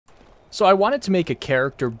So I wanted to make a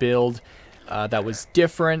character build that was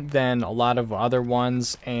different than a lot of other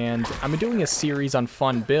ones, and I'm doing a series on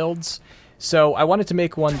fun builds. So I wanted to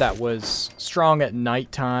make one that was strong at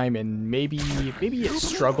nighttime, and maybe it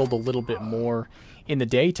struggled a little bit more in the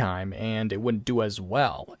daytime, and it wouldn't do as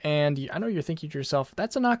well. And I know you're thinking to yourself,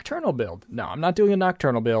 that's a nocturnal build. No, I'm not doing a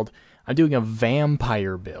nocturnal build. I'm doing a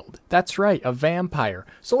vampire build. That's right, a vampire.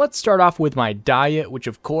 So let's start off with my diet, which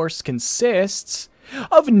of course consists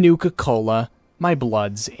of Nuka-Cola, my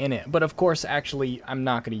blood's in it. But of course, actually, I'm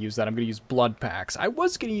not going to use that. I'm going to use blood packs. I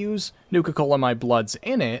was going to use Nuka-Cola, my blood's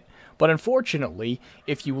in it, but unfortunately,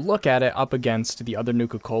 if you look at it up against the other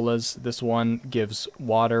Nuka-Colas, this one gives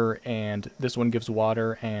water, and this one gives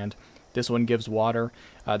water, and this one gives water.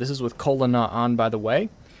 This is with Cola Nut on, by the way.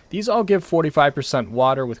 These all give 45%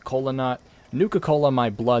 water with Cola Nut. Nuka-Cola, my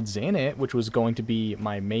blood's in it, which was going to be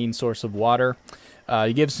my main source of water.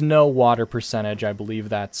 It gives no water percentage. I believe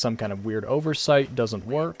that's some kind of weird oversight. Doesn't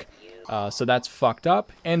work. So that's fucked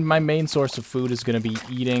up. And my main source of food is going to be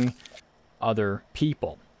eating other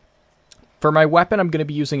people. For my weapon, I'm going to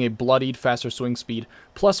be using a Bloodied, faster swing speed,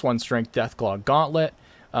 +1 strength Deathclaw Gauntlet.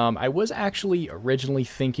 I was actually originally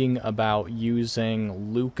thinking about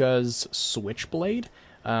using Luca's Switchblade,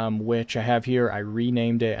 which I have here. I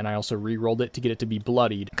renamed it, and I also re-rolled it to get it to be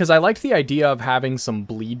bloodied, because I liked the idea of having some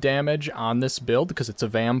bleed damage on this build, because it's a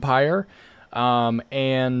vampire.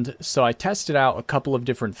 And so I tested out a couple of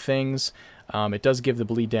different things. It does give the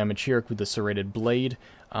bleed damage here with the serrated blade.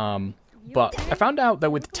 But I found out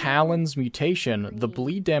that with Talon's mutation, the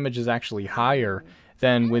bleed damage is actually higher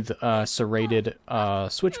than with serrated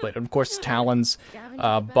Switchblade. Of course, Talon's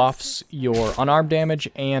buffs your unarmed damage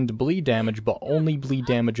and bleed damage, but only bleed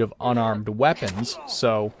damage of unarmed weapons.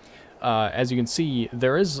 So, as you can see,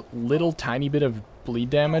 there is little tiny bit of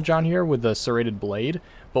bleed damage on here with the serrated blade,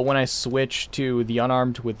 but when I switch to the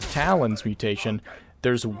unarmed with Talon's mutation,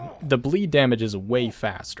 the bleed damage is way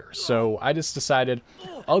faster. So I just decided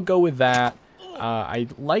I'll go with that. I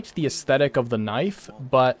liked the aesthetic of the knife,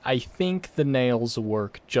 but I think the nails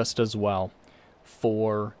work just as well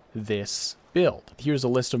for this build. Here's a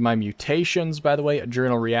list of my mutations, by the way.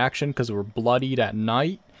 Adrenal reaction, because we're bloodied at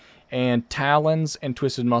night. And talons and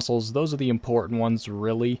twisted muscles, those are the important ones,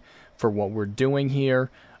 really, for what we're doing here.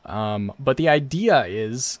 But the idea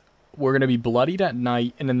is we're going to be bloodied at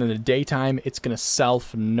night, and then in the daytime, it's going to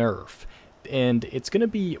self-nerf. And it's going to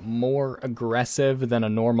be more aggressive than a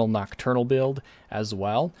normal nocturnal build as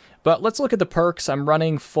well. But let's look at the perks. I'm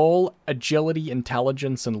running full agility,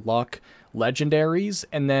 intelligence, and luck legendaries.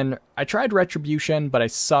 And then I tried retribution, but I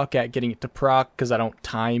suck at getting it to proc because I don't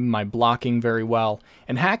time my blocking very well.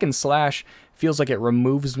 And hack and slash feels like it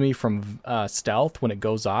removes me from stealth when it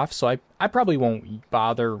goes off. So I probably won't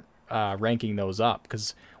bother ranking those up,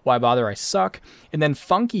 because why bother? I suck. And then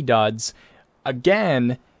funky duds,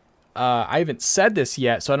 again, I haven't said this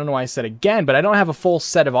yet, so I don't know why I said again, but I don't have a full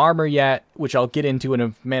set of armor yet, which I'll get into in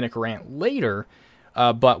a manic rant later.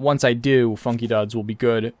 But once I do, funky duds will be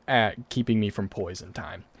good at keeping me from poison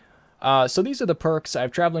time. So these are the perks. I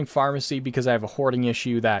have Traveling Pharmacy because I have a hoarding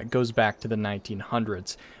issue that goes back to the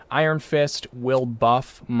 1900s. Iron Fist will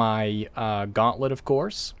buff my gauntlet, of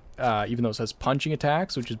course, even though it says punching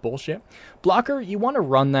attacks, which is bullshit. Blocker, you want to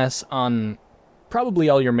run this on probably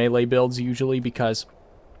all your melee builds usually, because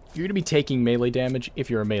you're going to be taking melee damage if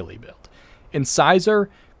you're a melee build. Incisor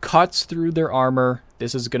cuts through their armor.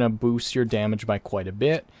 This is going to boost your damage by quite a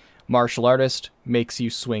bit. Martial Artist makes you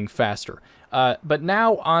swing faster. But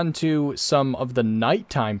now on to some of the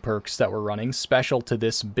nighttime perks that we're running special to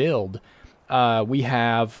this build. We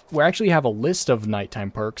actually have a list of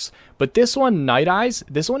nighttime perks, but this one, Night Eyes,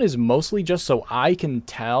 this one is mostly just so I can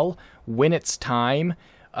tell when it's time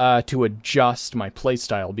to adjust my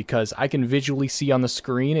playstyle, because I can visually see on the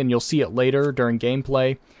screen, and you'll see it later during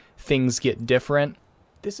gameplay, things get different.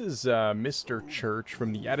 This is Mr. Church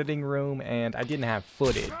from the editing room, and I didn't have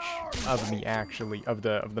footage of me actually, of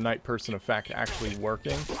the night person effect actually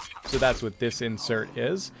working, so that's what this insert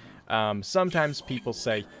is. Sometimes people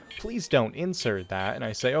say, please don't insert that, and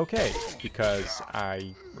I say okay, because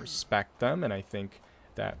I respect them, and I think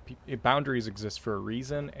that boundaries exist for a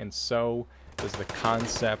reason, and so is the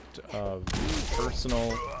concept of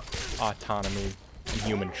personal autonomy and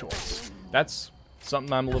human choice. That's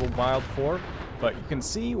something I'm a little wild for, but you can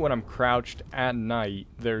see when I'm crouched at night,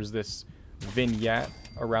 there's this vignette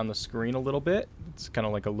around the screen a little bit. It's kind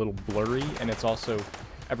of like a little blurry, and it's also,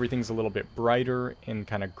 everything's a little bit brighter and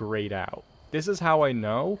kind of grayed out. This is how I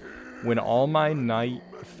know when all my night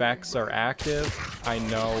effects are active. I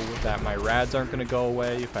know that my rads aren't going to go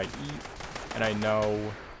away if I eat, and I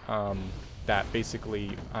know that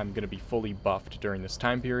basically I'm going to be fully buffed during this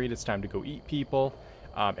time period. It's time to go eat people.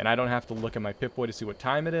 And I don't have to look at my Pip-Boy to see what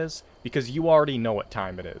time it is, because you already know what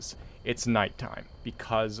time it is. It's nighttime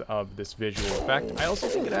because of this visual effect. I also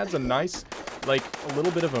think it adds a nice, like, a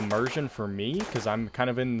little bit of immersion for me, because I'm kind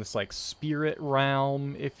of in this, like, spirit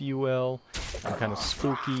realm, if you will. I'm kind of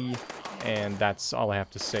spooky, and that's all I have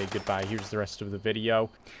to say. Goodbye. Here's the rest of the video.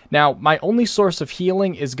 Now, my only source of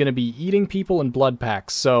healing is going to be eating people and blood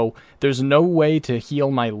packs, so there's no way to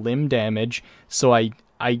heal my limb damage, so I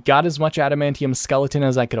got as much adamantium skeleton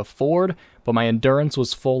as I could afford, but my endurance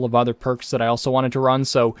was full of other perks that I also wanted to run,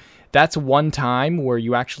 so that's one time where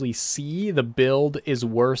you actually see the build is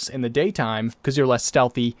worse in the daytime, because you're less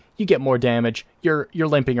stealthy, you get more damage, you're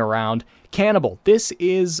limping around. Cannibal. This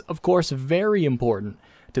is, of course, very important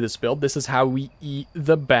to this build. This is how we eat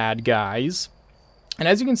the bad guys. And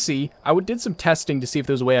as you can see, I did some testing to see if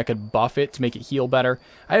there's a way I could buff it to make it heal better.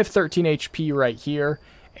 I have 13 HP right here.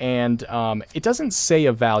 And it doesn't say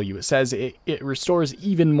a value. It says it restores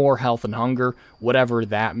even more health and hunger, whatever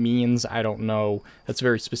that means. I don't know. That's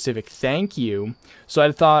very specific. Thank you. So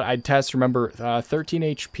I thought I'd test, remember, 13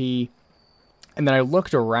 HP. And then I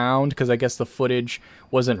looked around because I guess the footage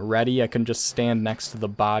wasn't ready. I couldn't just stand next to the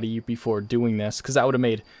body before doing this, because that would have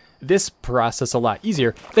made this process a lot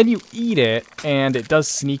easier. Then you eat it, and it does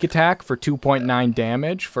sneak attack for 2.9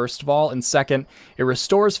 damage, first of all. And second, it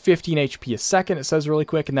restores 15 HP a second, it says really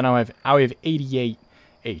quick. And then I have 88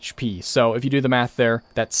 HP. So if you do the math there,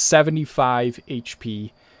 that's 75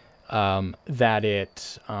 HP that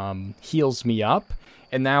it heals me up.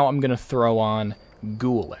 And now I'm going to throw on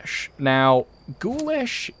Ghoulish. Now,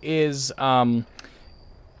 Ghoulish is a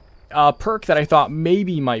perk that I thought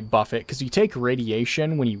maybe might buff it, because you take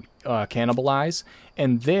radiation when you cannibalize,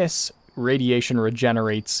 and this radiation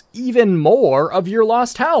regenerates even more of your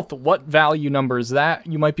lost health. What value number is that?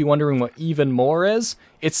 You might be wondering what even more is.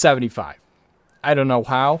 It's 75. I don't know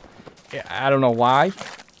how. I don't know why.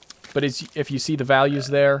 But if you see the values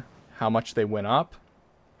there, how much they went up,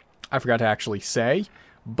 I forgot to actually say.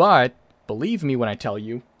 But believe me when I tell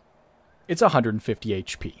you, it's 150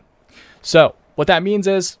 HP. So what that means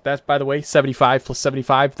is, that's, by the way, 75 plus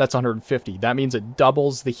 75, that's 150. That means it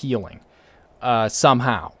doubles the healing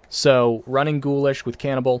somehow. So running Ghoulish with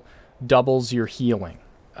Cannibal doubles your healing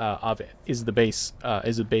of it, is the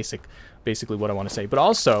basically what I want to say. But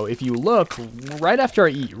also, if you look, right after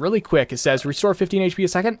I eat, really quick, it says restore 15 HP a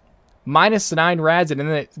second, minus 9 rads, and then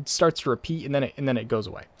it starts to repeat, and then it goes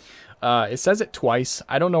away. It says it twice.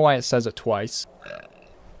 I don't know why it says it twice.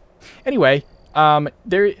 Anyway,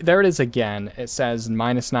 there it is again. It says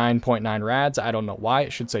minus 9.9 rads. I don't know why.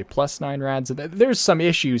 It should say plus 9 rads. There's some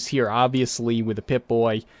issues here, obviously, with the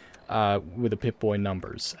Pip-Boy,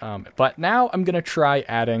 numbers. But now I'm going to try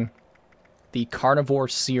adding the Carnivore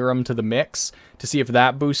Serum to the mix to see if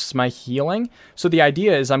that boosts my healing. So the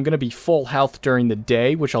idea is I'm going to be full health during the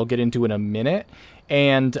day, which I'll get into in a minute.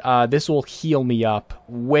 And this will heal me up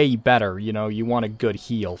way better. You know, you want a good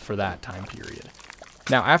heal for that time period.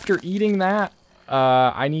 Now, after eating that,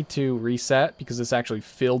 I need to reset because this actually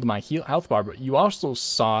filled my health bar. But you also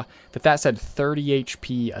saw that said 30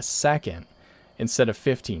 HP a second instead of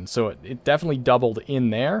 15. So it definitely doubled in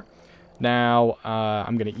there. Now,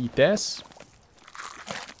 I'm going to eat this.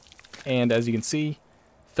 And as you can see,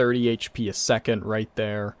 30 HP a second right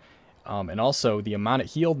there. And also, the amount it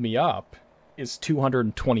healed me up is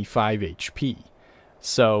 225 HP.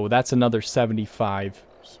 So that's another 75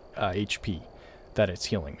 HP that it's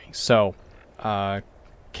healing me. So,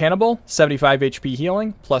 Cannibal, 75 HP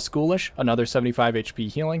healing, plus Ghoulish, another 75 HP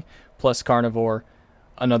healing, plus Carnivore,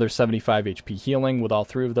 another 75 HP healing. With all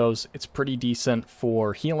three of those, it's pretty decent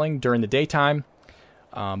for healing during the daytime.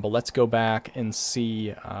 But let's go back and see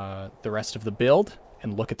the rest of the build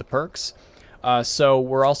and look at the perks. So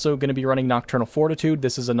we're also going to be running Nocturnal Fortitude.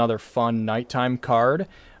 This is another fun nighttime card,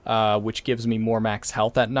 which gives me more max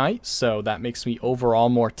health at night. So that makes me overall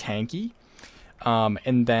more tanky.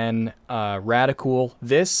 And then Radical.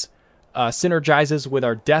 This synergizes with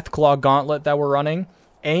our Deathclaw Gauntlet that we're running,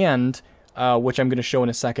 and which I'm going to show in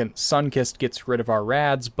a second. Sunkist gets rid of our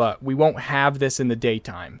rads, but we won't have this in the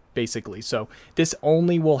daytime, basically. So this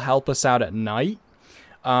only will help us out at night.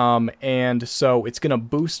 And so it's going to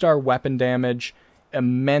boost our weapon damage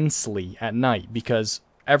immensely at night, because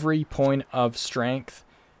every point of strength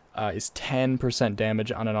is 10%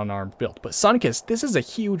 damage on an unarmed build. But Sunkist, this is a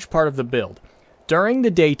huge part of the build. During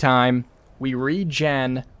the daytime, we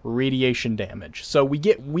regen radiation damage. So we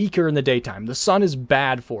get weaker in the daytime. The sun is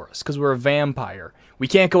bad for us because we're a vampire. We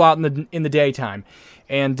can't go out in the daytime.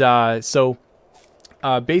 And so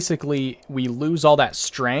basically, we lose all that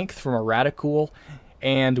strength from a Radical.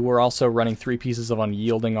 and we're also running 3 pieces of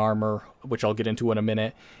unyielding armor, which I'll get into in a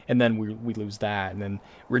minute, and then we lose that. And then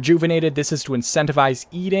rejuvenated, this is to incentivize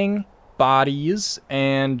eating bodies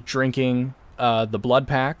and drinking the blood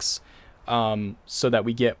packs, so that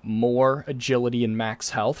we get more agility and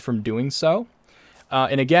max health from doing so.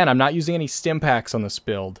 And again, I'm not using any stim packs on this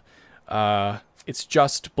build. It's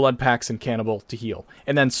just blood packs and cannibal to heal.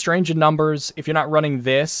 And then strange in numbers, if you're not running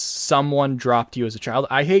this, someone dropped you as a child.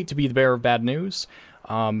 I hate to be the bearer of bad news.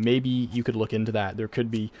 Maybe you could look into that. There could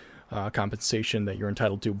be compensation that you're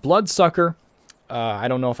entitled to. Bloodsucker, I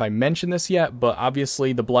don't know if I mentioned this yet, but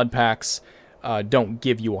obviously the blood packs don't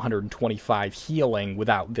give you 125 healing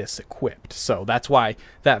without this equipped. So that's why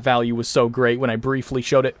that value was so great when I briefly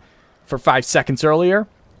showed it for 5 seconds earlier.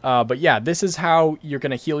 But yeah, this is how you're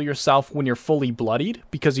going to heal yourself when you're fully bloodied,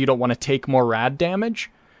 because you don't want to take more rad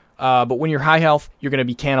damage. But when you're high health, you're going to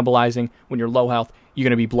be cannibalizing. When you're low health, you're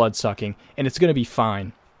going to be blood sucking, and it's going to be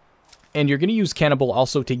fine. And you're going to use cannibal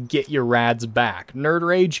also to get your rads back. Nerd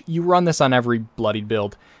Rage, you run this on every bloodied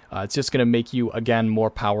build. It's just going to make you, again, more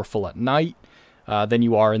powerful at night than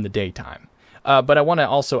you are in the daytime. But I want to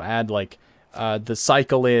also add, like, the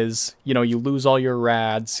cycle is, you know, you lose all your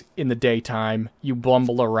rads in the daytime, you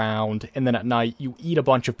bumble around, and then at night you eat a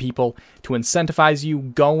bunch of people to incentivize you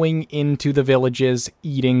going into the villages,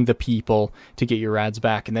 eating the people to get your rads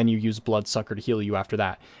back, and then you use Bloodsucker to heal you after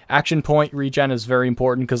that. Action point regen is very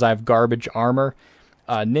important because I have garbage armor.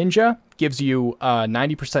 Ninja gives you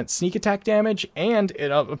 90% sneak attack damage, and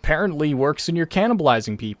it apparently works when you're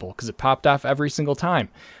cannibalizing people because it popped off every single time.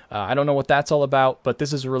 I don't know what that's all about, but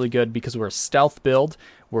this is really good because we're a stealth build.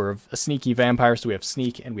 We're a sneaky vampire, so we have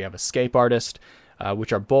sneak and we have escape artist,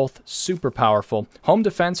 which are both super powerful. Home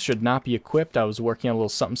defense should not be equipped. I was working on a little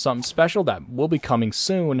something special that will be coming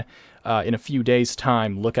soon in a few days'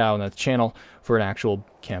 time. Look out on the channel for an actual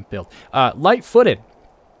camp build. Light-footed,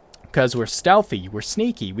 because we're stealthy, we're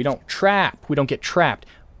sneaky, we don't get trapped.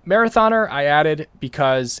 Marathoner I added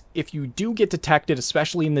because if you do get detected,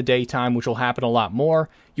 especially in the daytime, which will happen a lot more,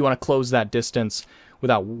 you want to close that distance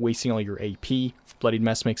without wasting all your AP. Bloodied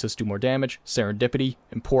Mess makes us do more damage. Serendipity,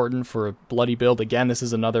 important for a bloody build. Again, this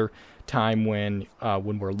is another time when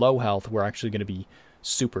we're low health, we're actually going to be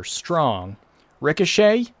super strong.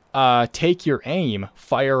 Ricochet, take your aim,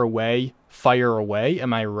 fire away,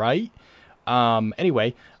 am I right?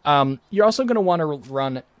 Anyway, you're also going to want to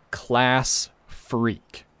run Class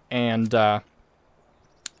Freak. And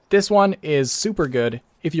this one is super good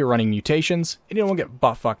if you're running mutations and you don't get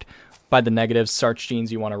butt-fucked by the negatives. Sarch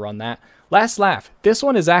Genes, you want to run that. Last Laugh. This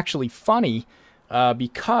one is actually funny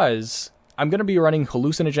because I'm going to be running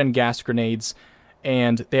hallucinogen gas grenades,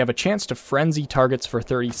 and they have a chance to frenzy targets for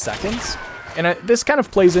 30 seconds. And this kind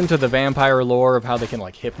of plays into the vampire lore of how they can,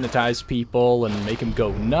 like, hypnotize people and make them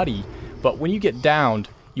go nutty. But when you get downed,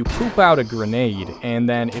 you poop out a grenade, and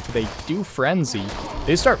then if they do frenzy,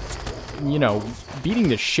 they start, you know, beating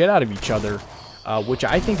the shit out of each other, which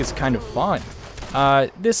I think is kind of fun.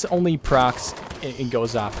 This only procs, it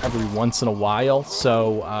goes off every once in a while,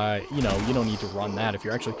 so, you know, you don't need to run that if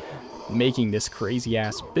you're actually making this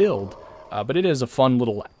crazy-ass build. But it is a fun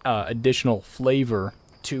little additional flavor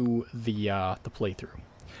to the playthrough.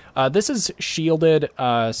 This is shielded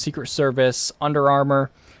Secret Service Under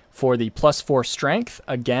Armor for the +4 strength.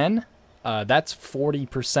 Again, that's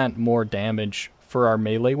 40% more damage for our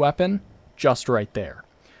melee weapon, just right there.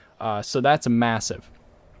 So that's massive.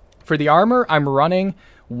 For the armor, I'm running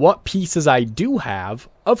what pieces I do have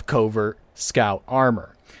of Covert Scout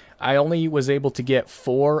armor. I only was able to get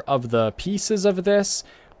 4 of the pieces of this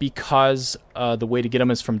because the way to get them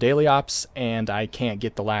is from Daily Ops, and I can't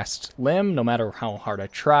get the last limb no matter how hard I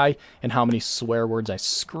try and how many swear words I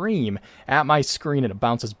scream at my screen, and it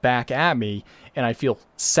bounces back at me, and I feel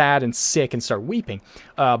sad and sick and start weeping.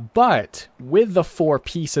 But with the 4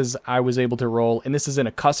 pieces I was able to roll, and this is in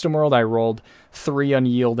a custom world, I rolled 3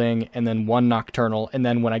 unyielding and then 1 nocturnal, and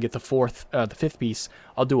then when I get the 5th piece,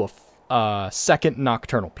 I'll do a second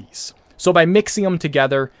nocturnal piece. So by mixing them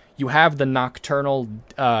together, you have the Nocturnal,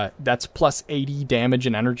 that's plus 80 damage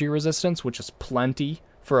and energy resistance, which is plenty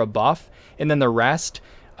for a buff. And then the rest,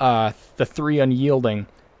 the 3 Unyielding,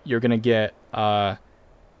 you're going to get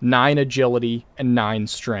 9 agility and 9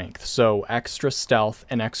 strength. So extra stealth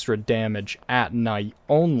and extra damage at night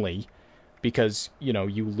only, because, you know,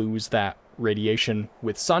 you lose that radiation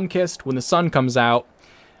with Sunkissed when the sun comes out.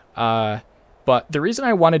 But the reason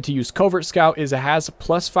I wanted to use Covert Scout is it has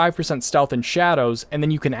plus 5% stealth and shadows, and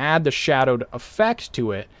then you can add the shadowed effect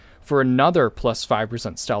to it for another plus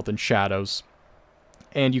 5% stealth and shadows.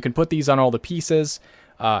 And you can put these on all the pieces,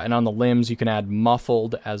 and on the limbs you can add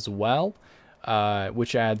muffled as well.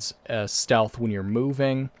 which adds stealth when you're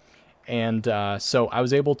moving. And so I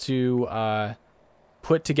was able to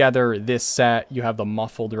put together this set. You have the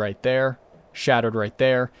muffled right there, shadowed right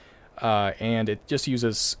there, and it just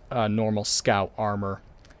uses normal scout armor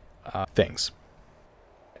things.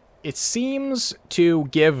 It seems to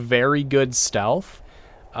give very good stealth,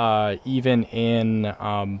 even in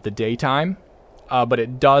the daytime, but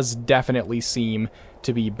it does definitely seem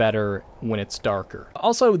to be better when it's darker.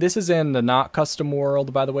 Also, this is in the not custom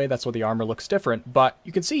world, by the way. That's why the armor looks different. But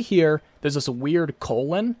you can see here, there's this weird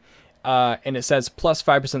colon, and it says plus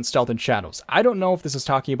 5% stealth in shadows. I don't know if this is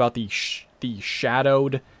talking about the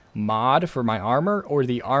shadowed mod for my armor or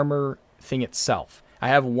the armor thing itself. I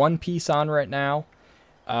have one piece on right now,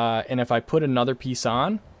 and if I put another piece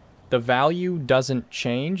on, the value doesn't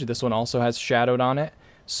change. This one also has shadowed on it,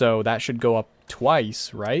 so that should go up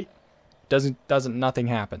twice, right? Nothing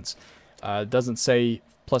happens. It doesn't say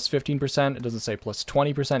plus 15%, it doesn't say plus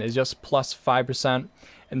 20%, it's just plus 5%.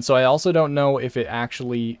 And so I also don't know if it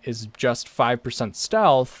actually is just 5%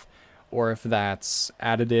 stealth, or if that's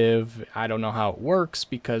additive. I don't know how it works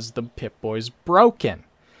because the Pip-Boy's broken.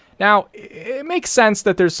 Now, it makes sense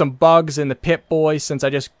that there's some bugs in the Pip-Boy since I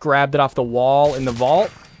just grabbed it off the wall in the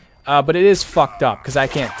vault, but it is fucked up because I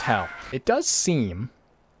can't tell. It does seem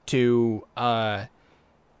to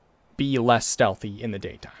be less stealthy in the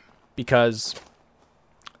daytime because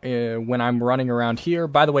when I'm running around here,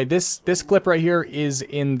 by the way, this clip right here is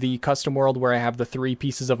in the custom world where I have the 3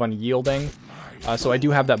 pieces of unyielding, so I do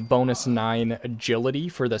have that bonus 9 agility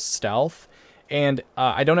for the stealth, and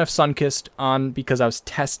I don't have Sunkissed on because I was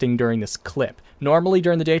testing during this clip. Normally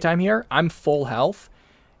during the daytime here, I'm full health,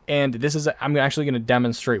 and this is, I'm actually going to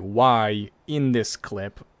demonstrate why in this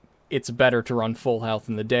clip it's better to run full health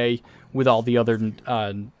in the day with all the other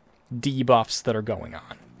debuffs that are going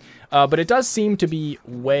on. But it does seem to be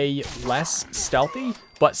way less stealthy,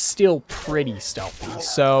 but still pretty stealthy.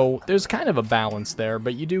 So there's kind of a balance there,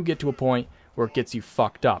 but you do get to a point where it gets you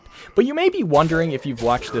fucked up. But you may be wondering, if you've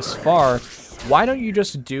watched this far, why don't you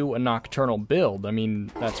just do a nocturnal build? I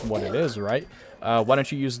mean, that's what it is, right? Why don't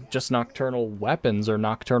you use just nocturnal weapons or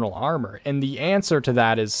nocturnal armor? And the answer to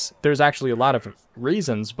that is there's actually a lot of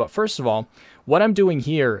reasons. But first of all, what I'm doing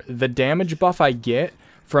here, the damage buff I get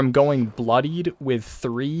from going bloodied with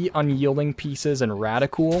 3 unyielding pieces and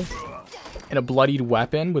Radical, and a bloodied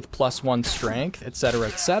weapon with +1 strength, etc.,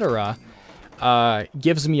 etc.,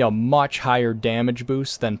 gives me a much higher damage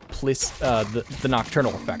boost than the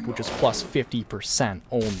Nocturnal effect, which is plus 50%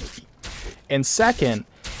 only. And second,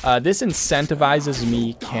 this incentivizes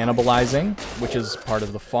me cannibalizing, which is part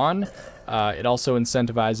of the fun. It also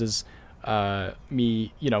incentivizes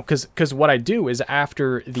me, you know, because what I do is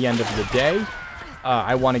after the end of the day,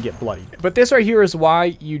 I want to get bloodied. But this right here is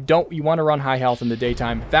why you want to run high health in the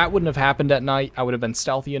daytime. That wouldn't have happened at night. I would have been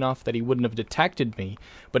stealthy enough that he wouldn't have detected me.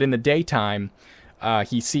 But in the daytime,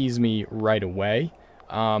 he sees me right away.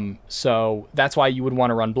 So that's why you would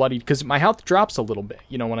want to run bloodied, because my health drops a little bit,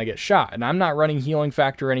 you know, when I get shot. And I'm not running healing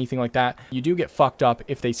factor or anything like that. You do get fucked up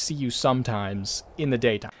if they see you sometimes in the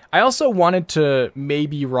daytime. I also wanted to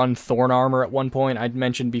maybe run Thorn Armor at one point. I'd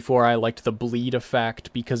mentioned before I liked the bleed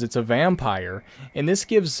effect because it's a vampire. And this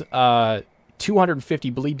gives 250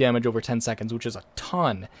 bleed damage over 10 seconds, which is a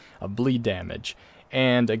ton of bleed damage.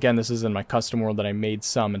 And again, this is in my custom world that I made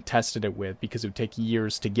some and tested it with because it would take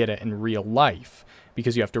years to get it in real life.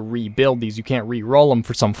 Because you have to rebuild these. You can't re-roll them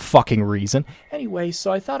for some fucking reason. Anyway,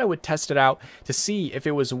 so I thought I would test it out to see if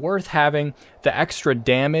it was worth having the extra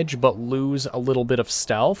damage but lose a little bit of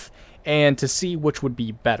stealth, and to see which would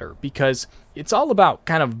be better. Because it's all about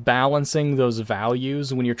kind of balancing those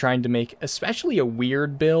values when you're trying to make especially a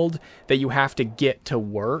weird build that you have to get to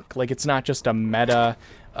work. Like, it's not just a meta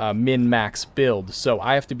min-max build. So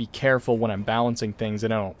I have to be careful when I'm balancing things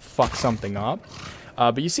and I don't fuck something up.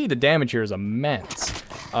 But you see the damage here is immense.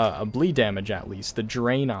 A bleed damage, at least. The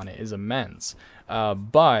drain on it is immense.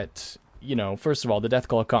 But, you know, first of all, the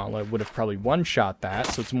Deathclaw Gauntlet would have probably one-shot that,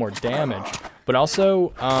 so it's more damage. But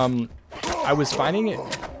also, I was finding it,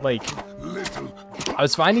 like,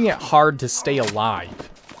 hard to stay alive.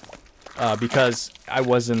 Because I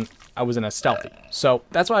wasn't as stealthy. So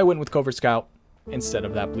that's why I went with Covert Scout instead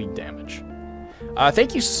of that bleed damage.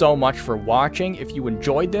 Thank you so much for watching. If you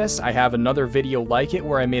enjoyed this, I have another video like it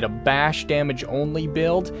where I made a bash damage only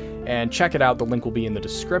build, and check it out, the link will be in the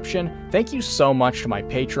description. Thank you so much to my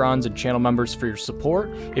patrons and channel members for your support.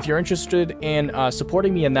 If you're interested in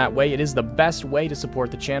supporting me in that way, it is the best way to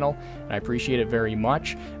support the channel, and I appreciate it very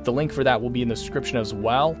much. The link for that will be in the description as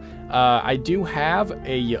well. I do have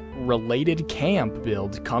a related camp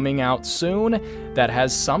build coming out soon that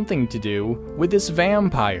has something to do with this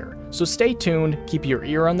vampire. So stay tuned, keep your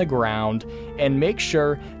ear on the ground, and make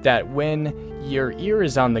sure that when your ear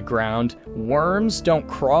is on the ground, worms don't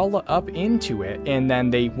crawl up into it, and then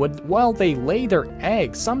they lay their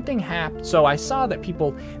eggs. Something happened. So I saw that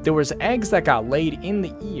there was eggs that got laid in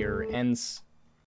the ear, and